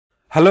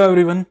Hello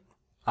everyone,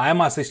 I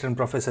am Assistant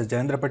Professor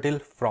Jayendra Patel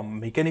from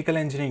Mechanical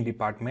Engineering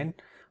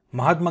Department,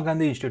 Mahatma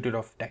Gandhi Institute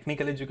of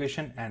Technical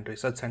Education and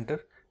Research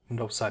Center,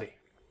 Navsari.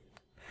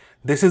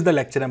 This is the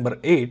lecture number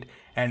 8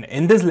 and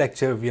in this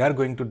lecture we are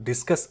going to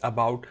discuss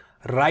about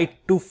right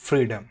to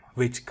freedom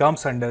which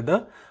comes under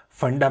the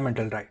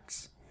fundamental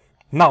rights.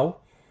 Now,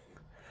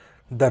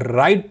 the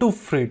right to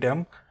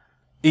freedom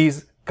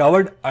is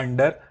covered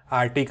under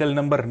article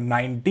number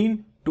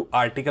 19 to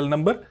article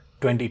number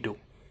 22.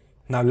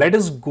 Now let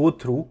us go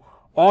through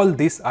all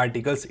these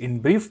articles in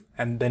brief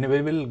and then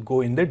we will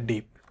go in the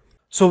deep.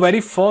 So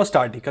very first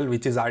article,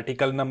 which is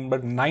article number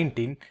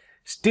 19,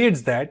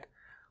 states that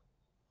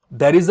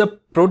there is a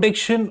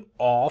protection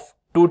of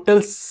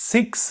total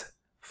 6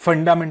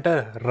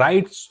 fundamental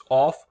rights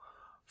of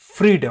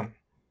freedom.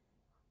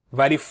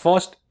 Very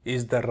first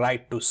is the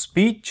right to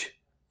speech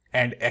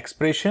and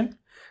expression.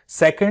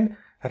 Second,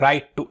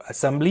 right to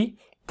assembly.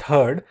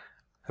 Third,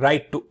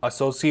 right to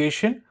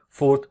association.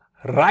 Fourth,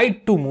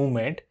 right to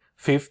movement.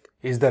 Fifth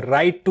is the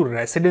right to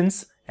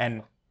residence,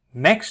 and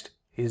next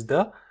is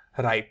the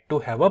right to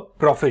have a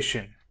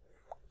profession.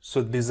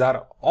 So these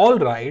are all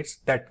rights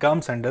that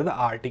comes under the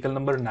article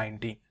number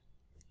 19.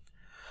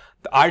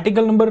 The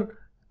article number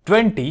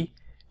 20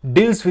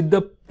 deals with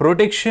the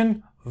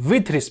protection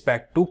with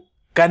respect to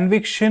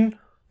conviction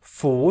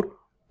for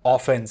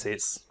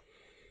offenses.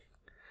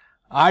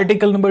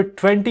 Article number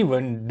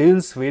 21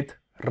 deals with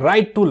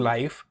right to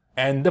life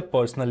and the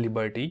personal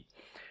liberty.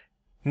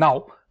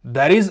 Now,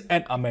 there is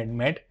an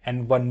amendment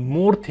and one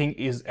more thing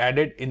is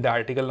added in the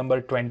article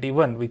number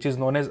 21, which is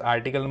known as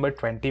article number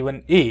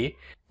 21A.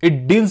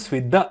 It deals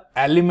with the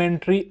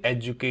elementary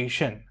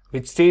education,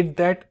 which states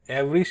that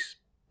every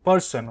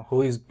person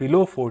who is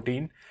below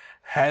 14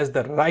 has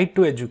the right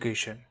to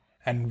education.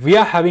 And we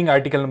are having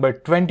article number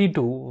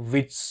 22,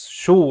 which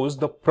shows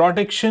the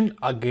protection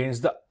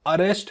against the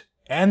arrest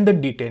and the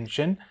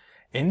detention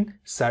in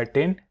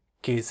certain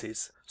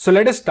cases. So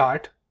let us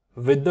start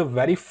with the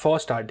very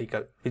first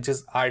article, which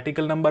is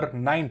article number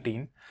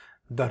 19,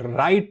 the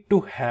right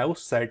to have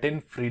certain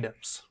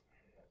freedoms.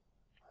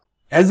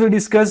 As we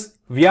discussed,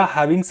 we are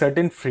having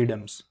certain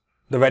freedoms.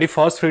 The very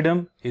first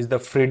freedom is the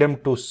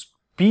freedom to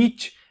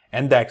speech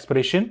and the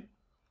expression.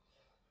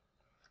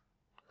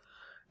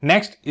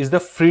 Next is the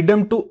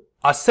freedom to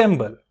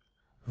assemble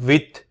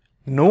with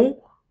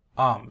no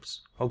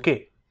arms.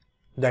 Okay,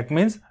 that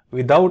means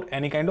without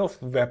any kind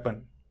of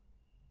weapon.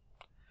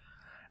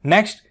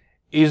 Next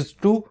is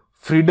to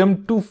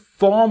freedom to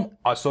form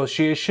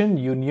association,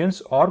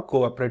 unions or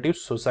cooperative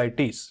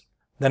societies.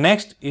 The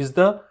next is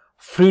the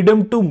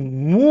freedom to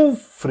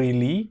move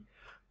freely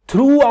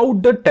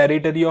throughout the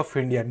territory of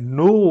India.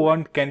 No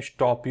one can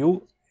stop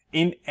you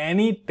in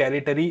any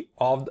territory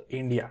of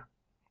India.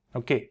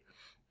 Okay.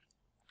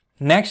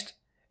 Next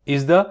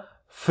is the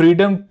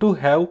freedom to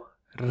have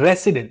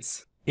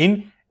residence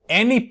in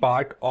any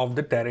part of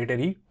the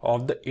territory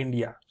of the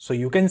India. So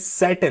you can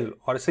settle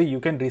or say you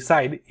can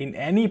reside in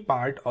any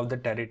part of the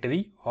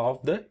territory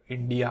of the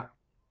India.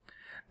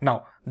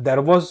 Now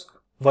there was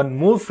one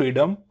more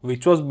freedom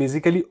which was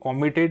basically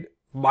omitted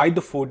by the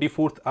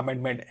 44th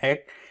Amendment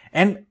Act,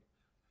 and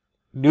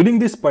during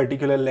this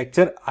particular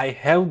lecture I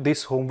have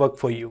this homework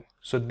for you.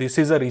 So this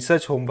is a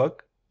research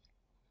homework.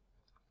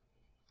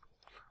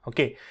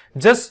 Okay,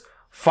 just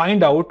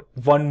find out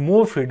one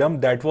more freedom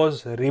that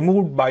was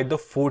removed by the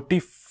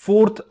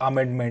 44th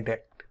Amendment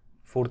Act.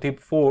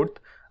 44th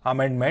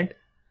Amendment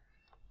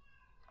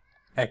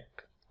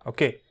Act.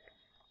 Okay,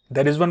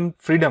 there is one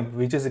freedom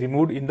which is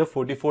removed in the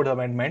 44th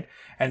Amendment,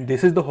 and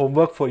this is the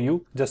homework for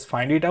you. Just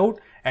find it out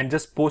and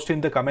just post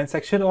in the comment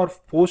section or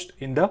post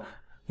in the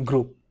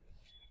group.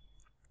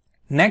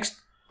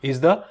 Next is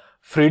the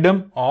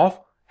freedom of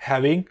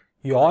having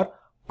your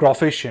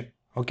profession.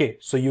 Okay,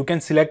 so you can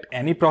select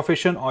any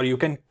profession or you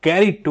can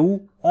carry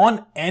to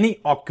on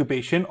any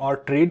occupation or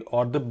trade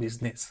or the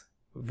business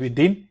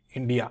within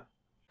India.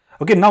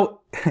 Okay,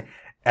 now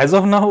as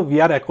of now we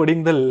are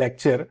recording the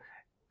lecture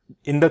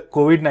in the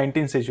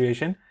COVID-19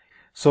 situation.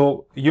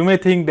 So you may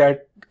think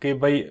that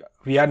okay,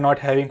 we are not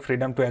having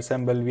freedom to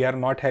assemble, we are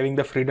not having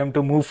the freedom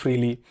to move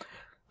freely.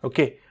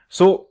 Okay,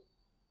 so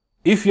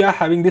if we are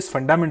having these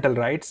fundamental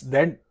rights,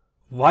 then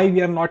why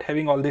we are not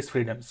having all these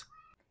freedoms?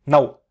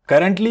 Now,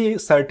 currently,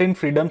 certain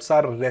freedoms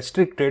are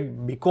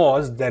restricted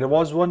because there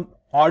was one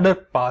order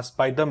passed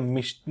by the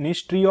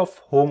Ministry of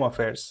Home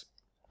Affairs.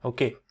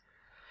 Okay,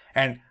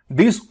 and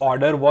this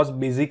order was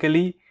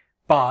basically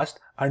passed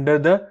under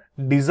the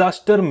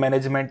Disaster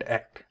Management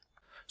Act.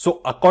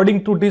 So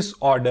according to this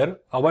order,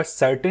 our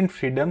certain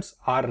freedoms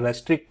are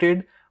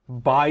restricted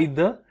by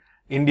the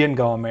Indian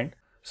government.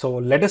 So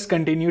let us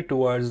continue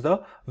towards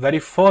the very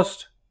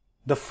first,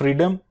 the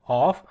freedom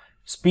of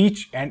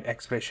speech and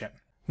expression.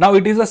 Now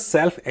it is a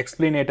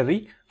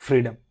self-explanatory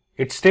freedom.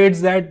 It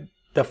states that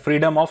the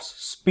freedom of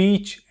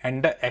speech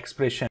and the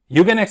expression.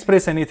 You can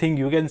express anything,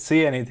 you can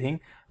say anything.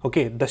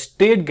 Okay, the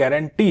state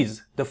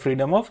guarantees the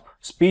freedom of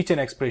speech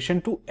and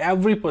expression to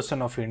every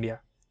person of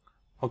India.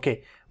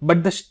 Okay,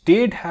 but the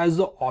state has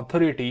the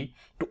authority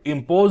to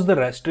impose the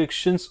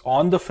restrictions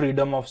on the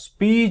freedom of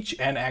speech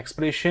and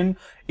expression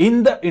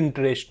in the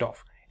interest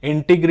of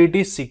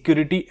integrity,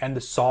 security, and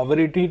the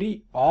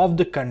sovereignty of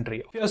the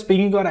country. If you are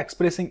speaking or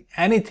expressing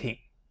anything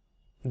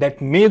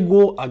that may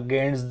go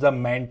against the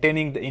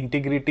maintaining the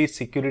integrity,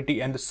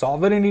 security, and the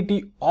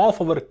sovereignty of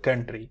our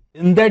country,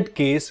 in that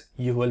case,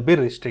 you will be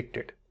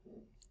restricted.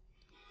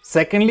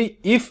 Secondly,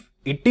 if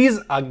it is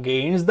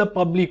against the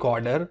public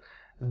order,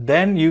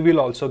 then you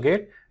will also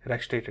get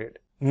restricted.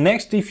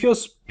 Next, if your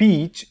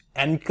speech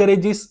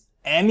encourages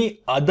any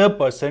other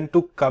person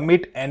to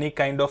commit any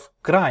kind of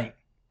crime,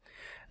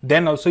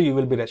 then also you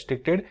will be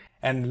restricted.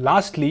 And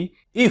lastly,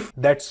 if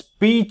that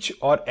speech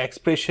or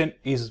expression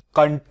is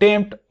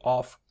contempt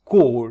of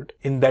court,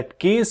 in that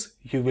case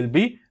you will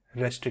be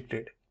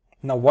restricted.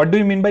 Now what do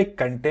you mean by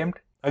contempt?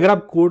 अगर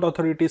आप court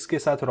authorities के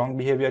साथ wrong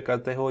behaviour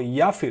करते हो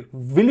या फिर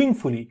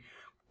विलिंगफुली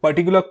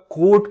particular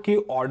court के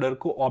order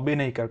को ऑबे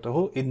नहीं करते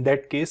हो, in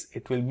that case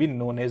it will be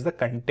known as the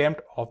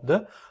contempt of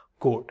the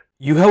court.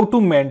 You have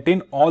to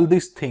maintain all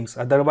these things,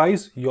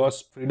 otherwise your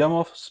freedom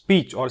of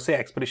speech or say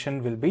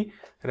expression will be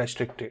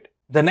restricted.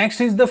 The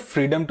next is the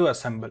freedom to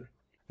assemble.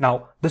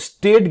 Now, the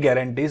state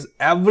guarantees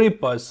every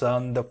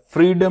person the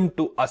freedom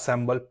to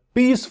assemble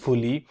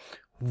peacefully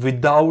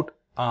without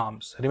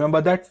arms.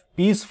 Remember that,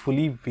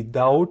 peacefully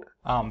without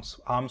arms.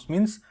 Arms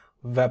means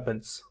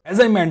weapons. As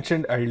I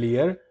mentioned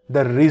earlier,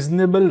 the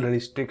reasonable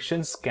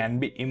restrictions can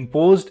be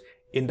imposed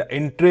in the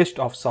interest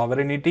of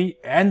sovereignty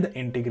and the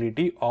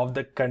integrity of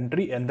the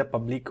country and the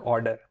public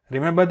order.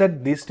 Remember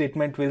that this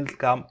statement will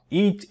come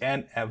each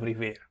and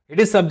everywhere. It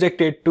is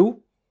subjected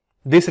to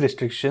these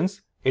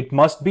restrictions. It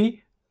must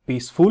be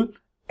peaceful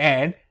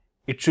and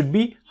it should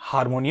be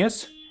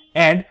harmonious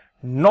and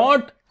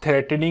not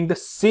threatening the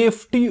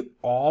safety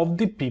of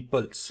the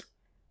peoples.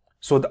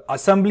 So the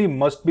assembly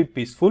must be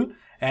peaceful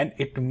and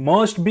it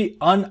must be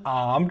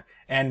unarmed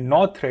and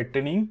not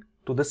threatening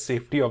to the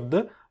safety of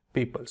the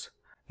peoples.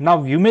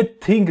 Now you may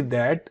think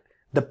that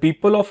the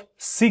people of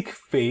Sikh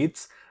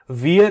faiths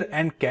wear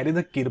and carry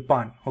the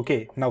kirpan.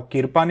 Okay, now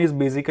kirpan is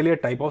basically a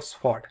type of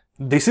sword.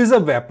 This is a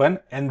weapon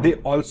and they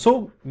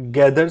also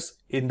gathers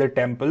in the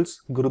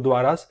temples,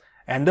 gurudwaras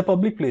and the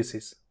public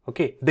places.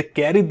 Okay, they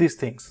carry these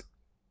things,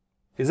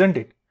 isn't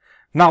it?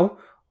 Now,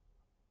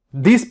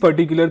 this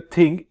particular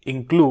thing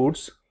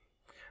includes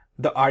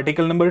the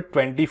article number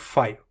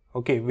 25,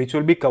 okay, which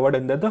will be covered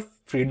under the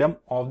freedom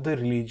of the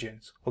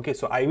religions. Okay,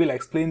 so I will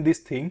explain this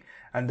thing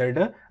under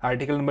the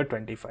article number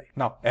 25.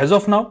 Now, as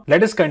of now,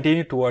 let us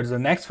continue towards the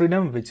next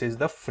freedom, which is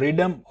the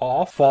freedom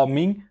of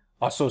forming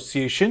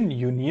association,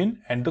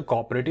 union and the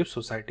cooperative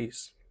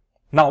societies.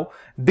 Now,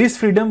 this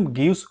freedom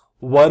gives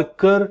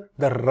worker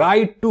the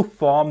right to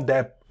form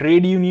their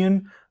trade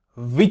union,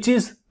 which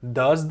is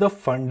thus the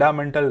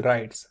fundamental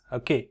rights.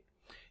 Okay,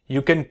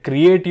 you can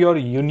create your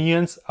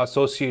unions,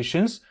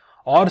 associations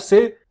or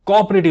say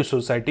cooperative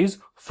societies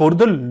for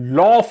the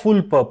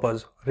lawful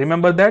purpose.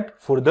 Remember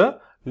that, for the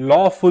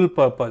lawful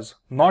purpose,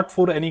 not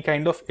for any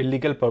kind of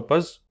illegal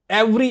purpose.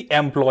 Every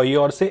employee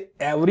or say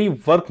every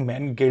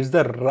workman gets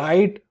the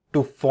right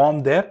to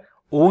form their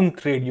own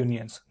trade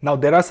unions. Now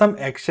there are some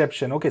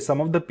exceptions. Okay, some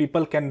of the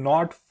people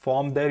cannot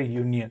form their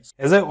unions.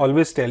 As I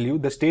always tell you,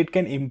 the state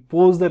can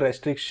impose the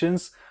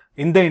restrictions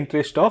in the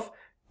interest of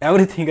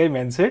everything I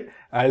mentioned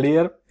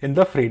earlier in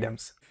the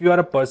freedoms. If you are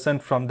a person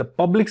from the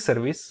public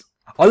service,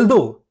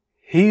 although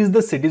he is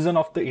the citizen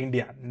of the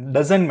India,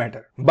 doesn't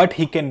matter, but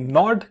he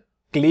cannot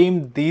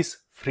claim this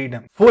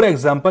freedom. For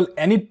example,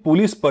 any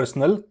police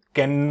personnel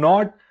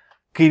cannot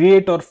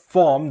create or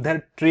form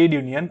their trade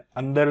union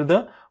under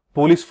the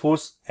Police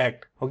Force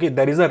Act. Okay,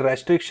 there is a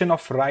restriction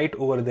of right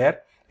over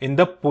there in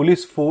the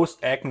Police Force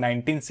Act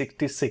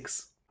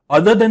 1966.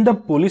 Other than the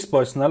police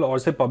personnel or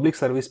say public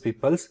service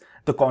peoples,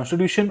 the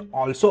constitution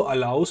also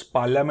allows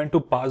parliament to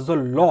pass the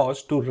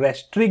laws to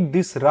restrict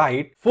this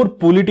right for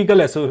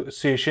political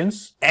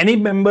associations, any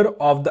member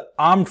of the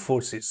armed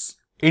forces,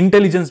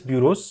 intelligence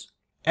bureaus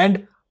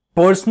and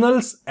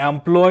personals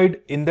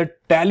employed in the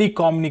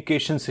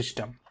telecommunication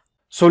system.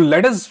 So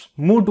let us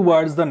move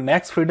towards the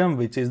next freedom,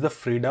 which is the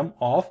freedom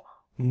of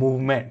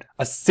movement.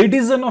 A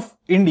citizen of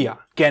India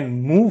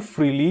can move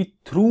freely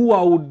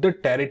throughout the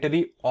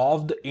territory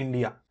of the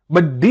India.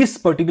 But this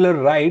particular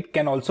right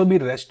can also be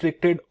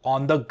restricted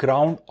on the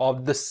ground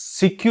of the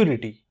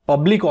security,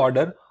 public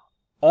order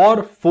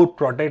or for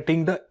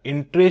protecting the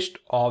interest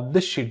of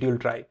the scheduled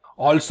tribe.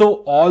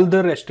 Also, all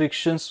the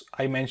restrictions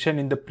I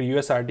mentioned in the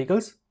previous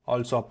articles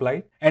also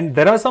apply. And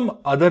there are some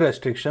other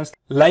restrictions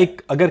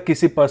like अगर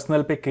किसी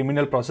personal पे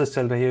criminal process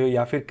चल रही हो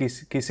या फिर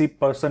किसी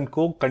person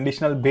को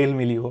कंडीशनल बेल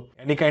मिली हो,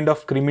 any kind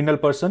of criminal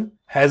person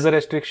has a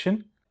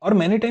restriction. Or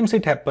many times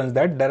it happens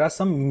that there are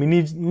some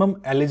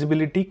minimum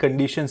eligibility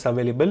conditions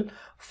available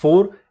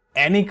for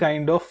any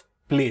kind of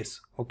place.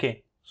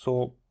 Okay,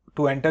 so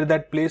to enter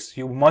that place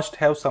you must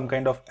have some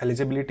kind of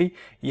eligibility.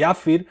 या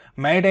फिर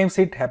many times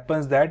it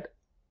happens that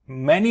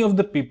many of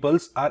the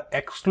peoples are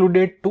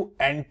excluded to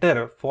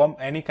enter from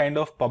any kind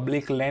of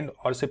public land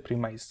or say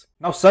premise.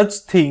 Now such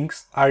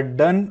things are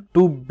done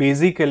to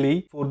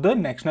basically for the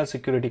national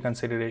security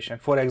consideration.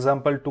 For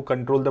example, to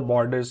control the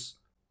borders.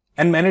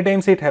 And many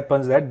times it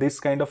happens that this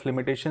kind of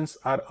limitations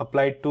are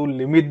applied to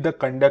limit the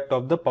conduct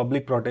of the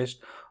public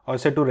protest or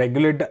say to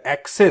regulate the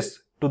access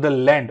to the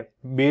land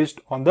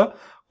based on the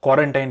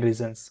quarantine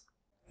reasons.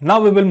 Now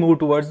we will move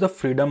towards the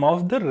freedom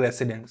of the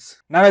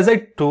residence. Now as I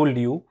told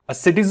you, a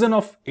citizen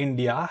of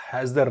India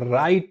has the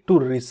right to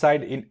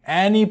reside in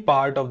any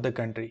part of the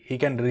country. He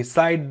can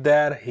reside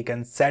there, he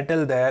can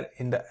settle there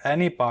in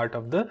any part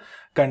of the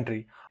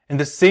country. In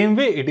the same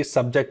way, it is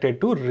subjected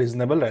to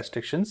reasonable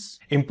restrictions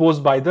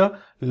imposed by the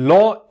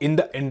law in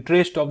the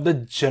interest of the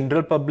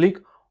general public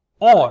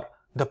or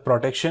the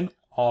protection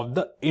of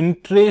the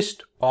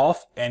interest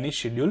of any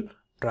scheduled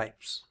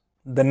tribes.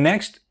 The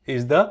next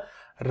is the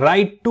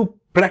right to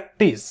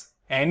practice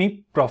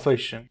any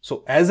profession.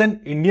 So as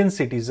an Indian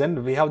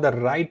citizen, we have the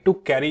right to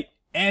carry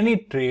any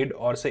trade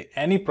or say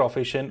any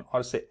profession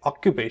or say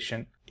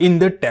occupation in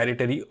the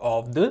territory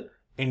of the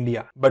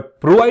India,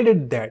 but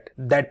provided that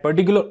that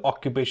particular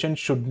occupation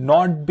should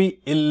not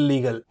be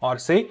illegal or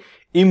say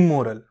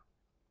immoral,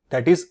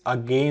 that is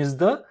against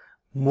the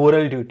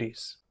moral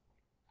duties.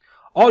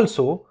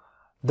 Also,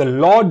 the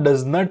law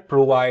does not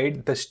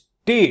provide the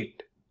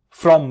state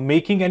from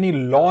making any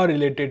law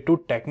related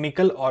to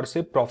technical or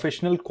say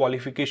professional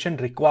qualification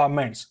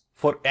requirements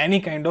for any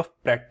kind of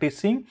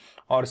practicing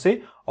or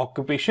say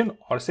occupation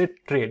or say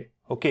trade.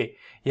 Okay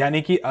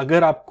यानी कि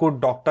अगर आपको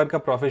doctor का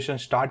profession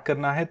start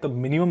करना है तो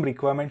minimum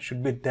requirement should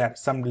be there,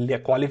 some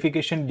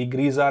qualification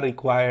degrees are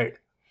required.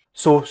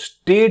 So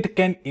state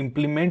can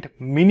implement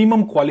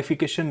minimum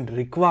qualification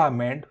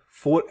requirement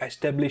for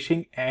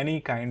establishing any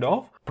kind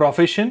of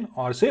profession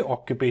or say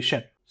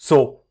occupation. So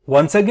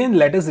once again,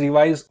 let us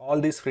revise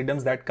all these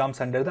freedoms that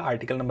comes under the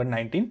article number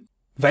 19.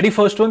 Very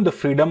first one, the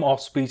freedom of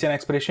speech and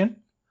expression,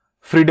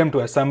 freedom to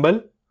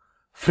assemble,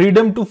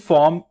 freedom to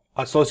form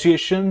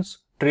associations,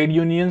 trade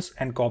unions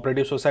and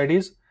cooperative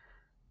societies.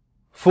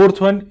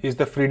 Fourth one is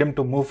the freedom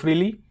to move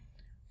freely.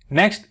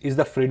 Next is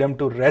the freedom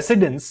to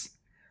residence.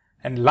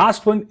 And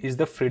last one is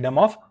the freedom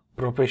of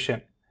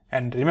profession.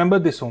 And remember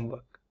this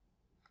homework.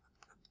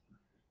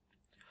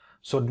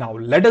 So now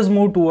let us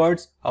move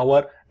towards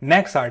our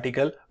next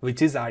article,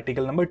 which is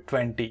article number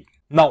 20.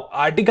 Now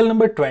article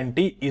number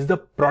 20 is the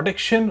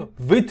protection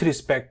with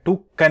respect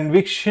to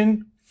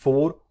conviction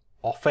for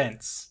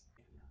offense.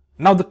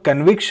 Now the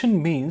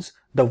conviction means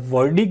the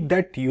verdict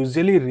that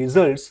usually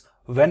results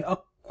when a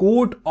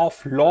court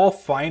of law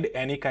find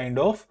any kind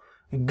of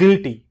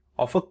guilty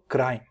of a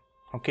crime.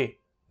 Okay,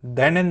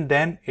 then and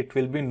then it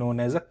will be known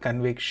as a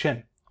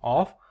conviction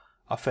of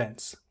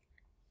offense.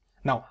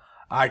 Now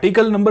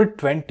article number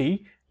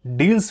 20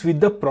 deals with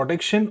the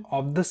protection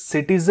of the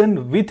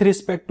citizen with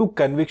respect to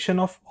conviction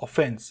of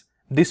offense.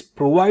 This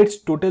provides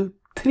total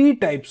 3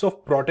 types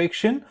of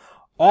protection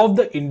of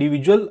the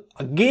individual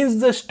against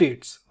the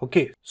states.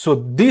 Okay, so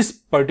this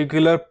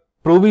particular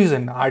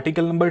provision,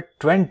 article number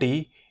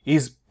 20,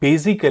 is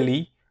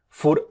basically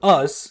for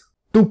us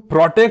to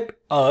protect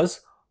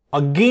us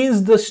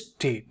against the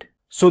state.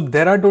 So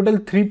there are total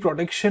 3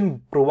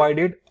 protection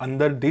provided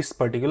under this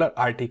particular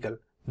article.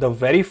 The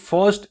very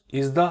first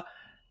is the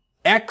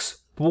ex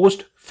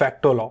post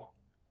facto law.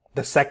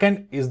 The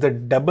second is the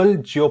double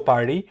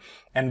jeopardy,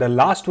 and the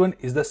last one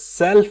is the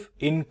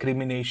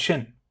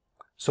self-incrimination.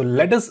 So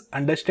let us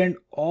understand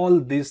all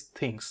these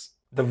things.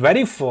 The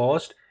very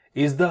first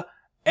is the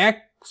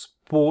ex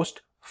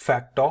post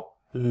facto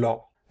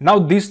law. Now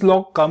this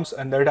law comes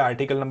under the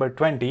article number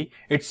 20.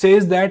 It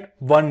says that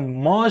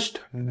one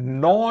must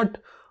not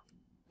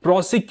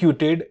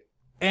prosecuted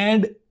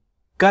and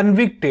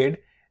convicted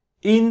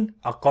in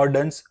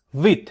accordance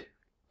with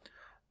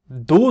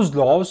those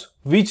laws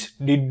which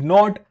did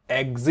not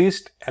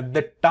exist at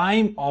the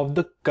time of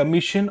the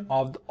commission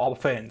of the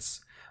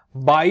offense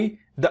by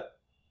the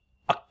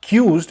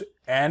accused,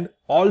 and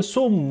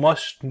also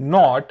must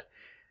not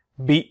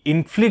be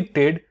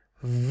inflicted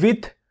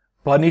with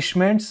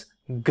punishments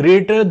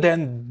greater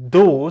than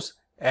those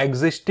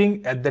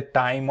existing at the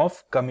time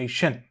of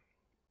commission.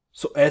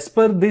 So as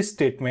per this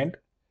statement,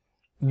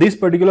 this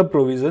particular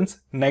provisions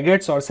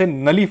negates or say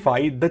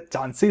nullify the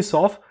chances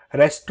of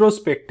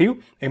retrospective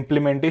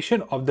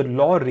implementation of the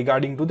law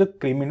regarding to the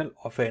criminal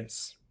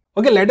offense.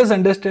 Okay, let us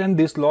understand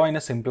this law in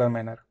a simpler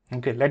manner.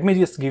 Okay, let me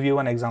just give you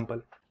one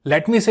example.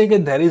 Let me say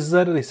that there is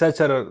a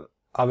researcher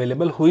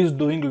available who is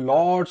doing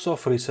lots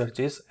of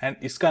researches, and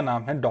इसका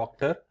नाम है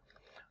doctor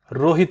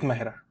Rohit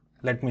Mehra.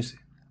 Let me say,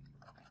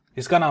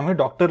 इसका नाम है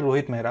doctor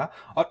Rohit Mehra,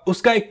 और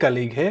उसका एक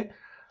colleague है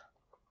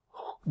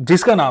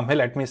जिसका नाम है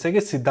लेट मी से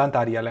कि सिद्धांत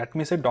आर्या. लेट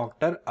मी से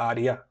doctor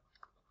Arya.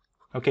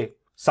 Okay,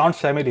 sound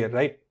familiar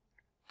right?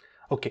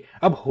 Okay,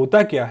 अब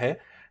होता क्या है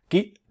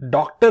कि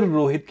डॉक्टर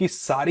रोहित की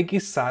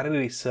सारे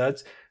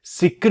रिसर्च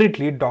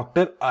सीक्रेटली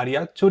डॉक्टर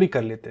आर्या चोरी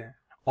कर लेते हैं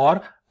और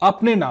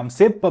अपने नाम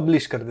से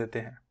पब्लिश कर देते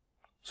हैं.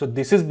 So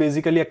this is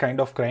basically a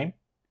kind of crime.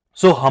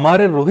 सो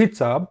हमारे रोहित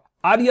साहब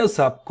आर्या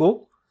साहब को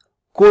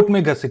कोर्ट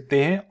में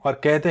घसीटते हैं और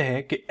कहते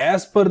हैं कि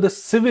as per the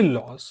civil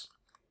laws,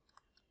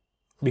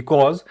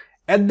 because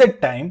at that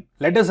time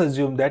let us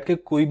assume that कि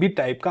कोई भी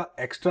टाइप का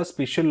एक्स्ट्रा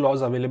स्पेशल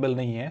लॉज अवेलेबल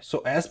नहीं है,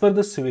 so as per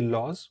the civil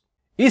laws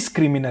इस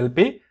क्रिमिनल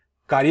पे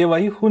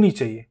कार्यवाही होनी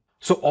चाहिए.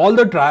 So all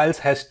the trials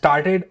has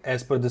started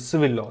as per the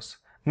civil laws.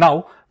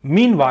 Now,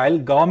 meanwhile,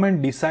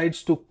 government decides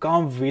to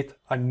come with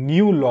a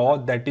new law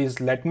that is,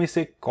 let me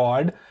say,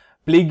 called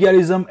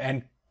plagiarism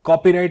and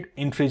copyright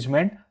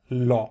infringement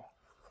law.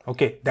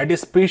 Okay, that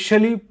is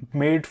specially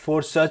made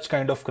for such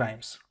kind of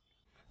crimes.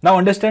 Now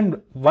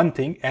understand one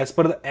thing, as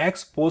per the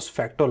ex post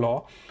facto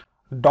law,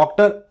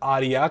 Dr.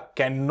 Arya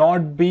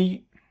cannot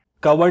be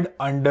covered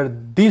under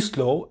this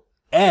law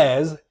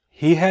as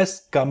he has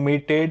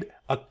committed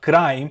a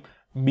crime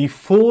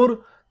before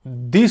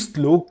this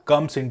law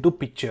comes into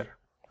picture.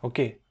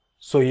 Okay,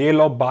 so ये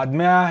law बाद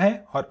में आया है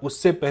और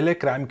उससे पहले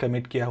crime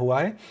commit किया हुआ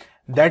है.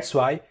 That's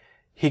why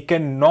he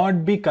cannot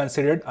be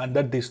considered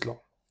under this law.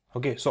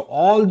 Okay, so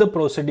all the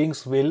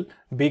proceedings will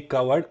be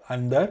covered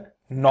under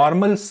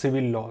normal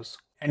civil laws.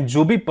 And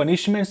जो भी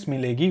punishments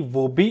मिलेगी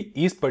वो भी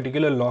इस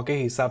particular law के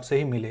हिसाब से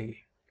ही मिलेगी.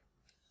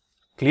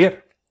 Clear?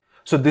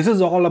 So this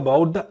is all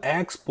about the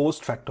ex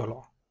post facto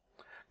law.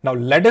 Now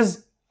let us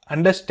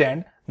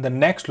understand the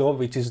next law,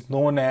 which is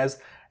known as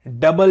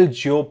double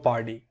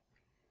jeopardy.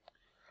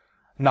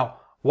 Now,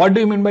 what do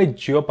you mean by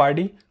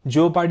jeopardy?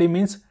 Jeopardy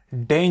means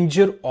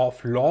danger of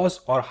loss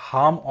or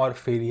harm or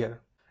failure.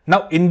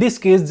 Now, in this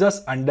case,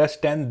 just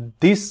understand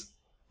this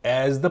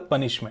as the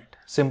punishment.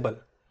 Simple.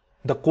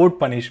 The court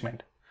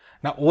punishment.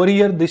 Now, over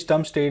here, this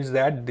term states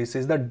that this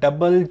is the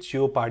double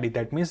jeopardy.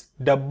 That means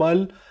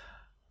double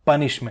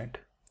punishment.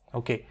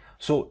 Okay.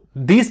 So,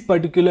 this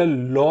particular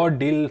law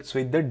deals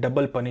with the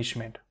double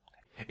punishment.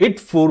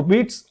 It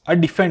forbids a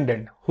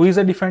defendant. Who is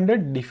a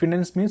defendant?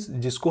 Defendant means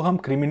जिसको हम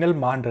criminal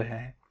मान रहे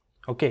हैं.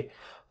 Okay.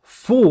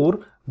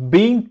 For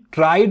being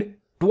tried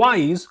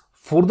twice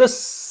for the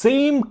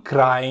same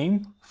crime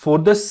for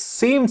the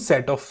same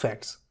set of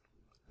facts.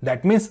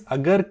 That means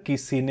अगर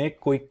किसी ने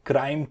कोई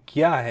crime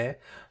किया है,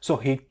 so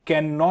he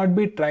cannot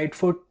be tried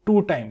for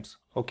 2 times.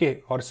 Okay.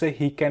 और say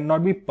he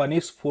cannot be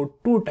punished for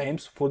 2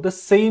 times for the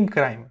same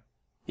crime.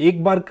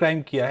 एक बार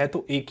crime किया है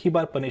तो एक ही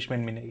बार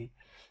punishment मिलेगी.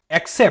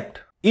 Except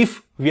if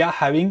we are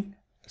having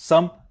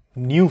some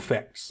new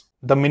facts.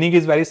 The meaning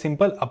is very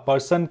simple. A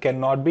person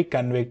cannot be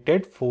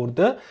convicted for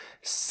the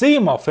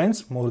same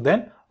offense more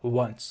than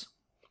once.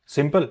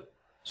 Simple.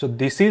 So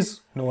this is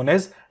known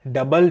as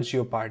double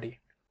jeopardy.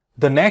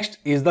 The next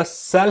is the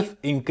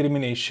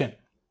self-incrimination.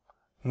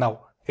 Now,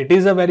 it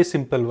is a very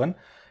simple one.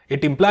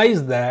 It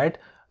implies that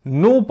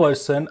no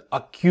person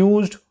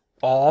accused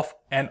of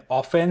an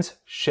offense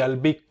shall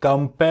be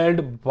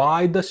compelled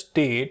by the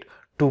state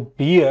to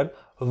bear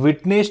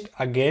witnessed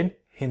against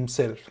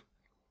himself.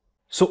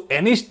 So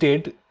any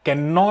state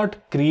cannot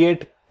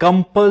create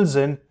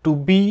compulsion to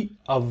be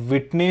a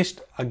witness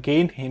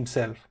against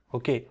himself.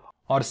 Okay,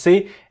 or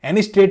say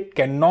any state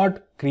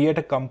cannot create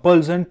a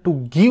compulsion to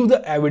give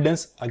the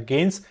evidence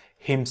against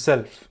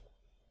himself.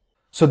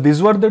 So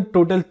these were the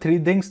total 3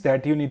 things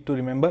that you need to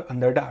remember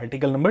under the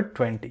article number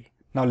 20.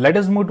 Now let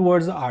us move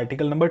towards the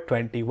article number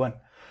 21,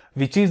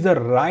 which is the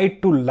right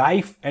to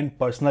life and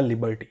personal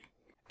liberty.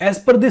 As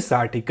per this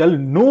article,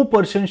 no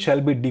person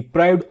shall be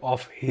deprived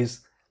of his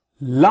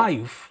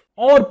life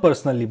or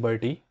personal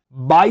liberty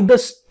by the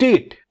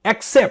state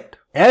except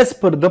as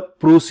per the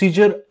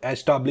procedure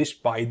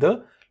established by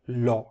the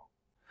law.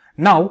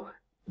 Now,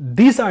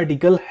 this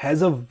article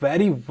has a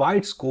very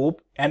wide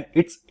scope and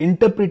its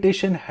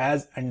interpretation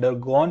has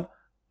undergone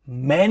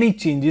many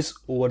changes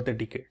over the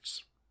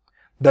decades.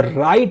 The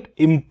right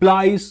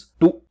implies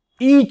to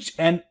each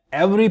and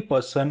every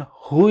person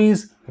who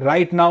is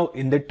right now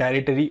in the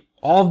territory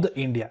of the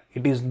India.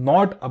 It is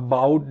not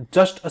about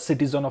just a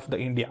citizen of the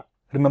India.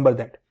 Remember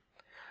that.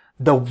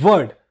 The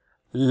word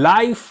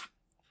life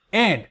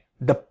and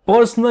the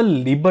personal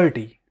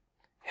liberty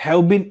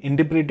have been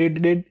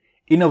interpreted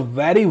in a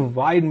very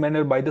wide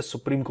manner by the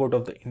Supreme Court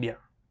of the India.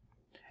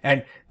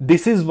 And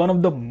this is one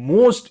of the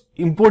most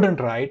important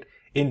right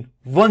in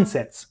one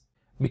sense,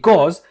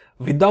 because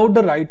without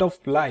the right of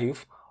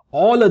life,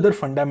 all other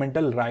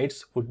fundamental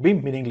rights would be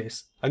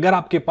meaningless. अगर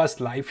आपके पास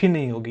life ही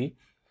नहीं होगी,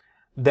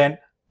 then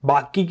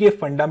बाकी के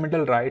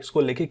fundamental rights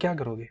को लेके क्या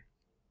करोगे?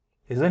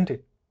 Isn't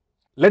it?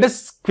 Let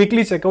us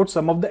quickly check out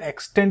some of the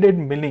extended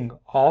meaning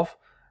of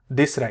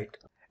this right.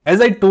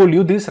 As I told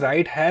you, this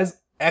right has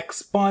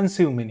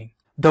expansive meaning.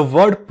 The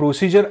word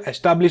procedure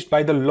established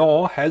by the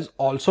law has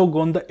also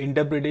gone the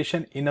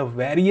interpretation in a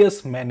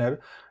various manner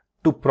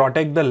to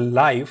protect the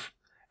life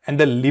and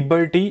the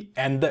liberty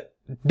and the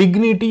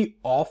dignity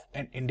of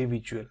an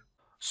individual.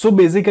 So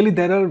basically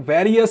there are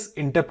various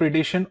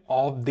interpretation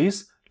of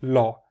this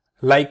law,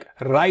 like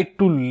right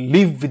to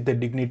live with the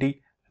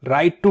dignity,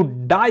 right to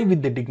die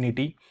with the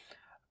dignity,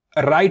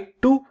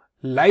 right to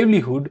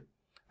livelihood,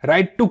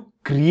 right to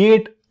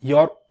create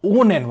your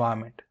own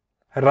environment,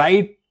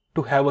 right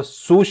to have a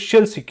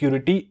social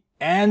security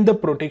and the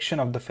protection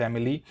of the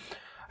family,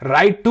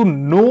 right to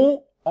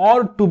know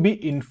or to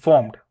be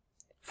informed,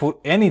 for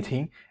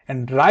anything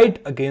and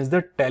right against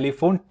the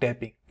telephone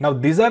tapping. Now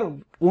these are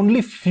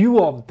only few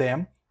of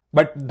them,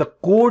 but the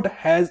court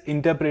has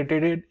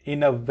interpreted it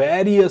in a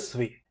various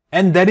way.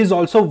 And there is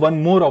also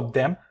one more of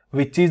them,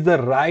 which is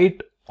the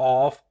right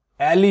of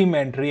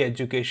elementary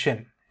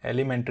education.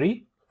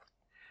 Elementary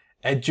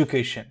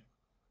education.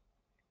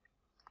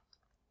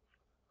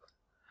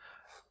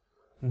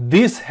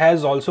 This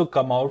has also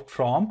come out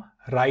from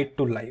right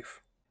to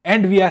life.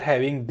 And we are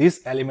having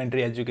this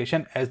elementary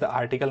education as the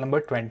article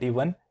number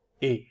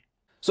 21A.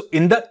 So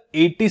in the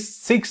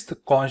 86th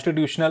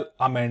constitutional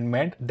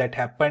amendment that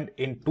happened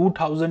in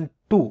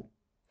 2002,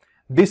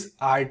 this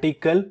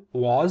article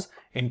was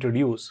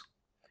introduced.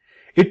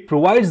 It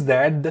provides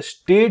that the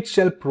state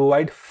shall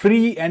provide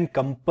free and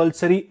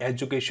compulsory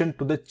education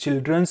to the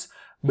children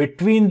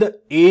between the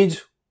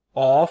age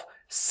of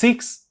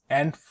 6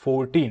 and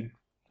 14.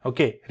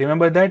 Okay,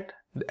 remember that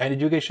the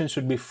education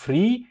should be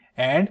free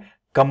and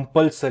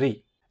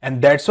compulsory,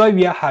 and that's why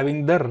we are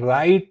having the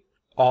right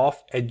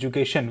of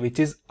education, which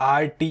is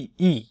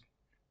RTE.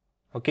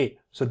 Okay,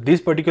 so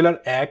this particular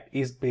act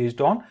is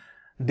based on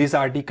this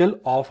article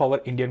of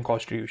our Indian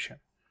Constitution.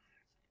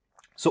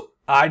 So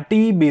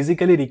RTE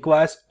basically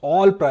requires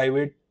all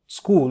private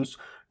schools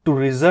to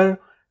reserve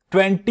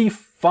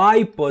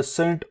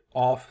 25%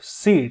 of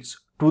seats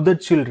to the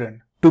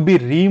children to be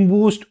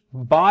reimbursed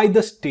by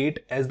the state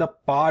as the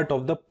part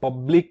of the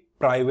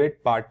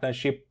public-private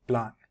partnership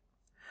plan.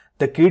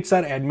 The kids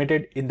are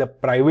admitted in the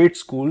private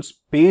schools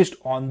based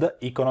on the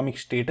economic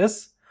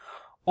status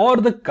or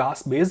the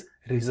caste-based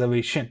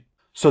reservation.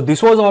 So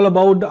this was all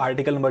about the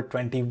article number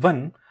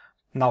 21.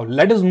 Now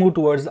let us move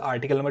towards the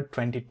article number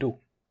 22.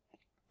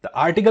 The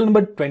article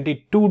number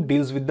 22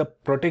 deals with the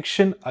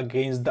protection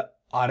against the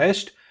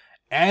arrest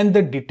and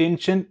the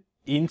detention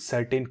in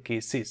certain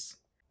cases.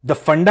 The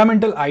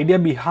fundamental idea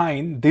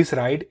behind this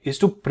right is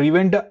to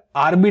prevent the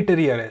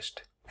arbitrary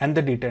arrest and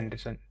the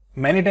detention.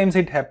 Many times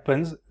it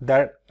happens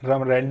that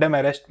random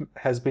arrest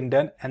has been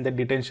done and the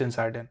detentions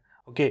are done.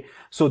 Okay,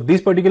 so this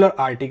particular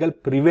article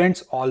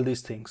prevents all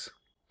these things.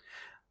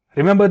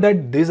 Remember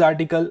that this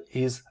article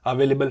is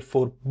available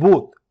for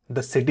both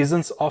the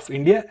citizens of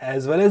India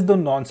as well as the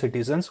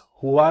non-citizens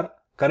who are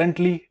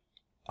currently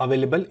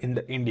available in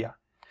the India.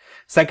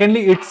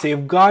 Secondly, it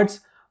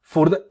safeguards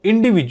for the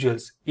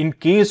individuals in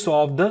case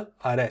of the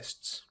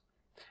arrests,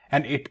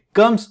 and it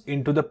comes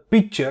into the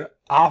picture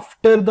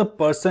after the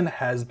person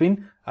has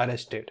been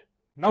arrested.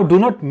 Now do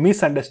not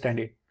misunderstand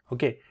it.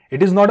 Okay,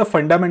 it is not a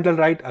fundamental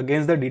right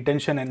against the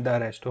detention and the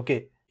arrest.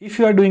 Okay, if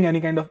you are doing any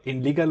kind of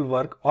illegal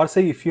work, or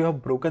say if you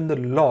have broken the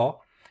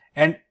law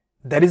and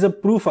there is a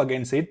proof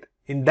against it,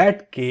 in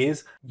that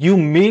case you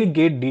may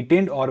get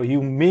detained or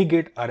you may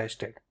get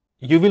arrested.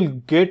 You will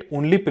get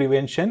only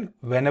prevention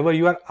whenever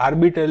you are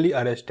arbitrarily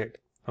arrested,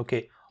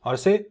 okay, or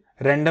say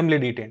randomly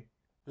detained.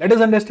 Let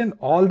us understand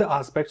all the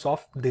aspects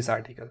of this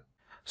article.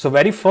 So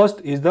very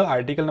first is the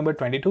article number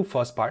 22,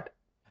 first part.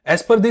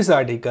 As per this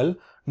article,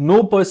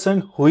 no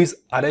person who is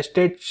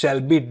arrested shall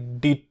be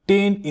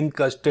detained in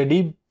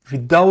custody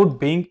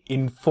without being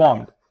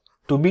informed.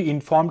 To be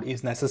informed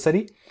is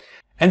necessary.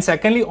 And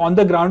secondly, on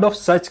the ground of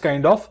such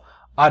kind of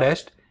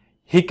arrest,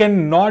 he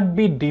cannot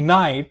be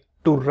denied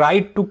to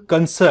right to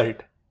consult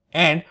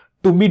and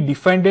to be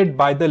defended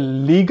by the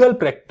legal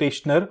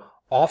practitioner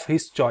of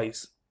his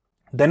choice.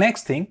 The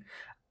next thing,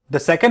 the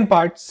second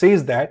part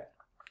says that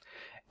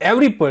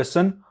every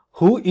person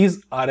who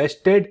is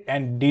arrested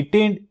and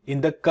detained in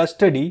the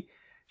custody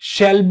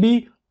shall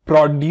be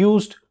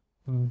produced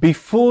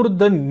before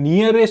the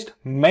nearest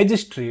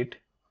magistrate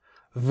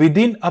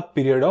within a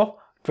period of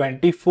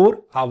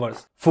 24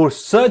 hours for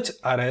such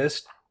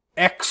arrest,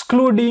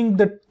 excluding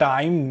the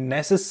time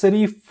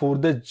necessary for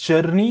the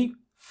journey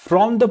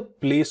from the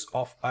place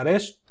of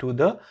arrest to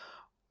the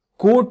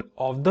court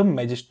of the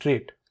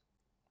magistrate.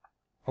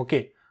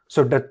 Okay,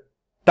 so the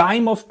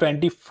time of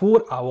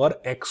 24 hours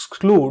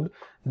exclude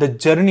the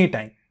journey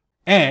time,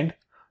 and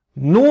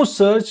no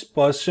such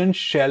person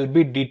shall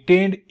be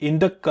detained in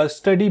the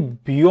custody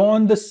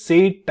beyond the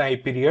said time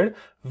period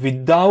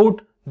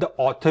without the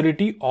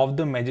authority of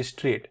the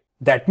magistrate.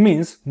 That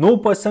means no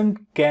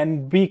person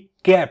can be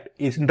kept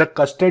in the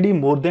custody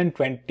more than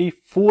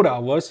 24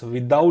 hours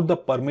without the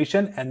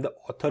permission and the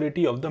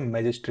authority of the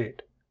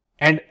magistrate.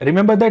 And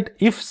remember that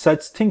if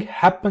such thing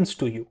happens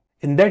to you,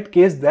 in that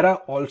case there are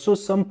also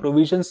some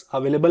provisions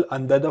available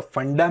under the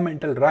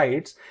fundamental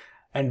rights,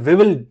 and we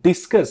will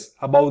discuss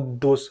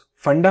about those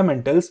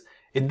fundamentals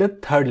in the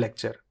third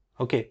lecture.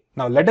 Okay,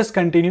 now let us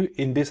continue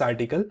in this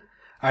article.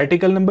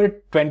 Article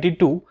number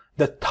 22,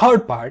 the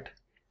third part,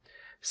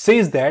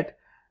 says that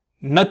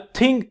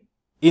nothing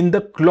in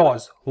the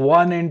clause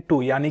 1 and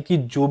 2, यानी कि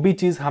जो भी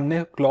चीज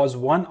हमने clause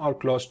 1 और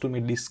clause 2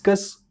 में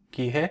discuss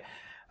की है,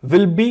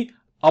 will be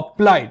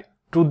applied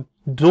to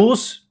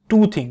those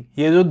two things.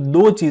 ये जो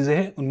दो चीजें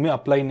हैं उनमें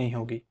apply नहीं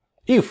होगी.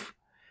 If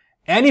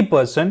any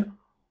person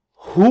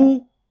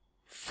who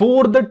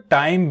for the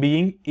time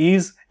being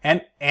is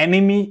an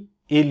enemy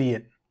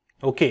alien,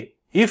 okay,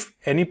 if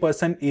any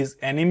person is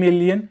enemy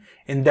alien,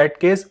 in that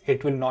case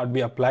it will not be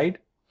applied.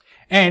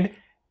 And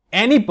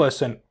any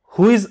person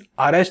who is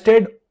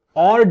arrested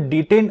or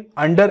detained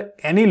under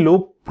any law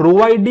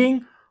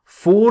providing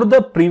for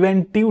the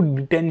preventive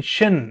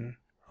detention.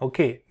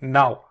 Okay,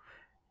 now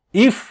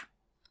if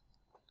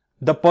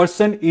the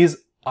person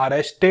is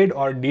arrested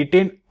or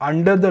detained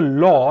under the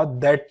law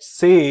that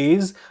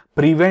says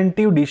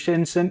preventive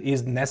detention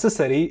is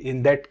necessary,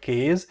 in that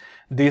case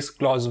this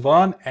clause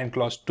 1 and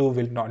clause 2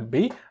 will not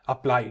be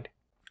applied.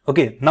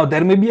 Okay, now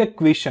there may be a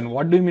question,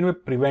 what do you mean by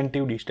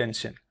preventive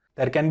detention?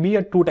 There can be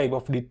a two type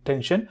of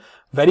detention.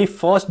 Very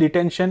first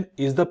detention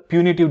is the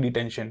punitive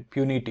detention,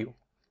 punitive.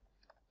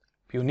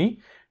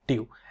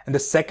 And the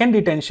second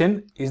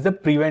detention is the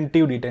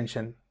preventive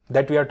detention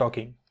that we are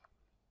talking,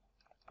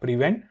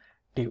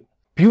 preventive.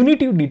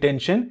 Punitive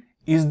detention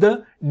is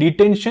the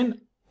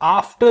detention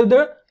after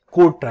the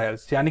court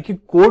trials, यानी कि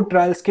court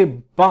trials के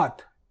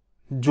बाद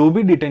जो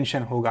भी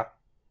detention होगा,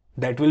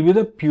 that will be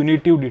the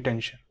punitive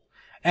detention.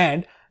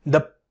 And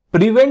the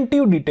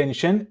preventive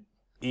detention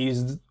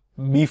is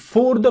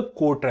before the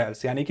court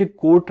trials, यानी कि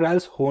court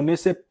trials होने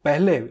से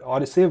पहले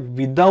और इसे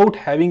without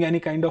having any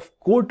kind of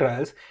court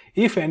trials,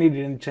 if any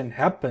detention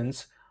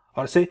happens,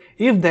 or say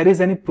if there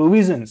is any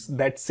provisions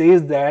that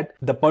says that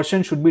the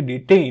person should be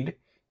detained,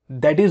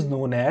 that is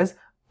known as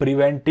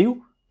preventive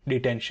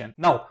detention.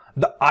 Now,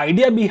 the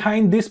idea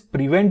behind this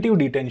preventive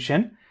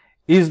detention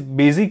is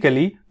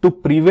basically to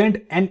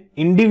prevent an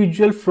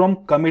individual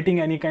from committing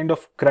any kind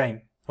of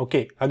crime.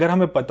 Okay, अगर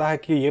हमें पता है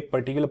कि ये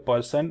particular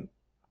person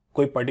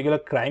कोई particular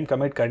crime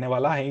commit करने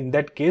वाला है, in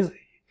that case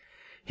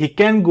he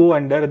can go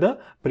under the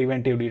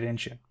preventive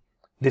detention.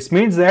 This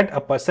means that a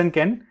person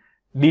can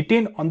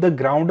detain on the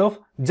ground of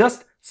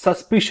just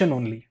suspicion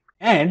only.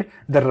 And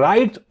the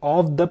rights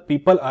of the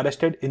people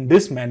arrested in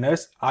this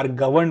manners are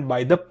governed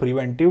by the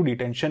preventive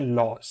detention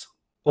laws.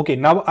 Okay,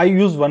 now I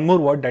use one more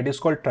word that is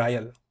called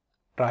trial.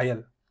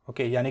 Trial.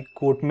 Okay, यानी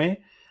court में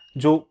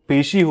जो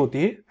पेशी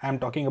होती है, I am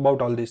talking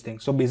about all these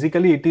things. So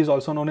basically it is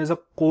also known as a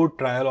court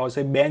trial or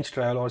say bench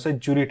trial or say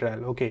jury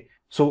trial. Okay,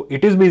 so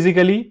it is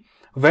basically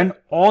when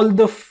all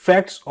the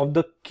facts of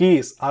the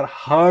case are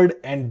heard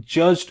and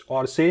judged,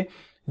 or say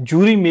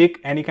jury make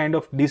any kind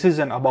of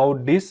decision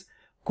about this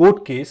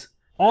court case.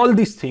 All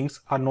these things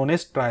are known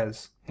as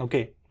trials.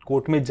 Okay,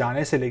 court में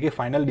जाने से लेके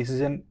final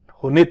decision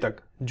होने तक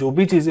जो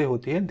भी चीजें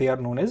होती हैं, they are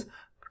known as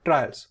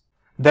trials.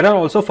 There are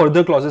also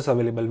further clauses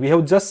available. We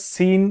have just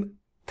seen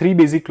three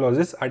basic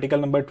clauses, article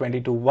number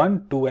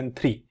 22(1), 2 and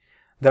 3.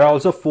 There are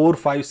also 4,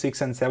 5,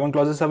 6 and 7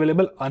 clauses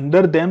available.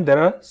 Under them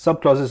there are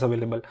sub clauses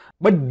available.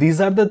 But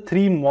these are the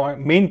three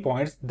main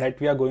points that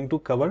we are going to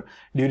cover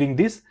during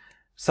this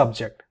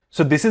subject.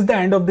 So this is the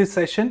end of this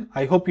session.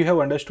 I hope you have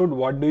understood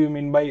what do you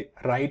mean by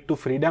right to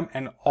freedom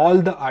and all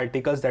the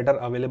articles that are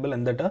available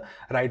under the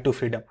right to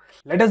freedom.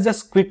 Let us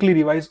just quickly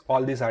revise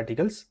all these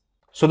articles.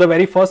 So the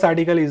very first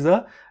article is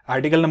the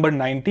article number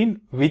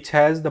 19, which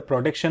has the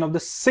protection of the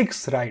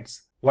 6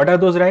 rights. What are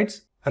those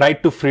rights?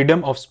 Right to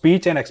freedom of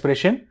speech and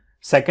expression.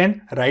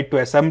 Second, right to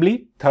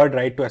assembly. Third,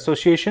 right to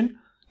association.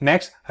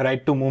 Next,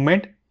 right to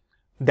movement.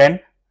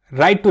 Then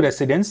right to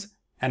residence.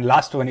 And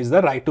last one is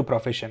the right to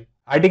profession.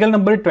 Article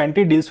number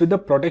 20 deals with the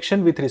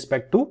protection with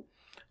respect to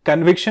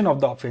conviction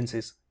of the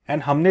offenses.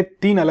 And हमने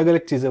 3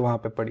 अलग-अलग चीजें वहां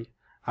पे पढ़ी.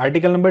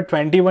 Article number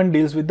 21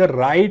 deals with the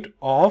right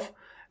of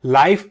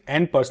life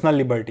and personal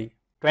liberty.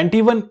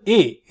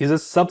 21A is a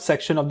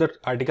subsection of the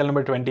article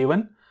number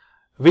 21,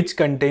 which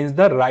contains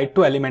the right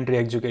to elementary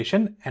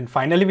education. And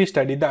finally, we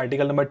studied the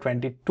article number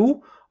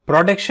 22,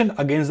 protection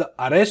against the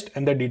arrest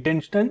and the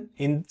detention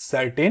in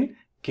certain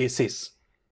cases.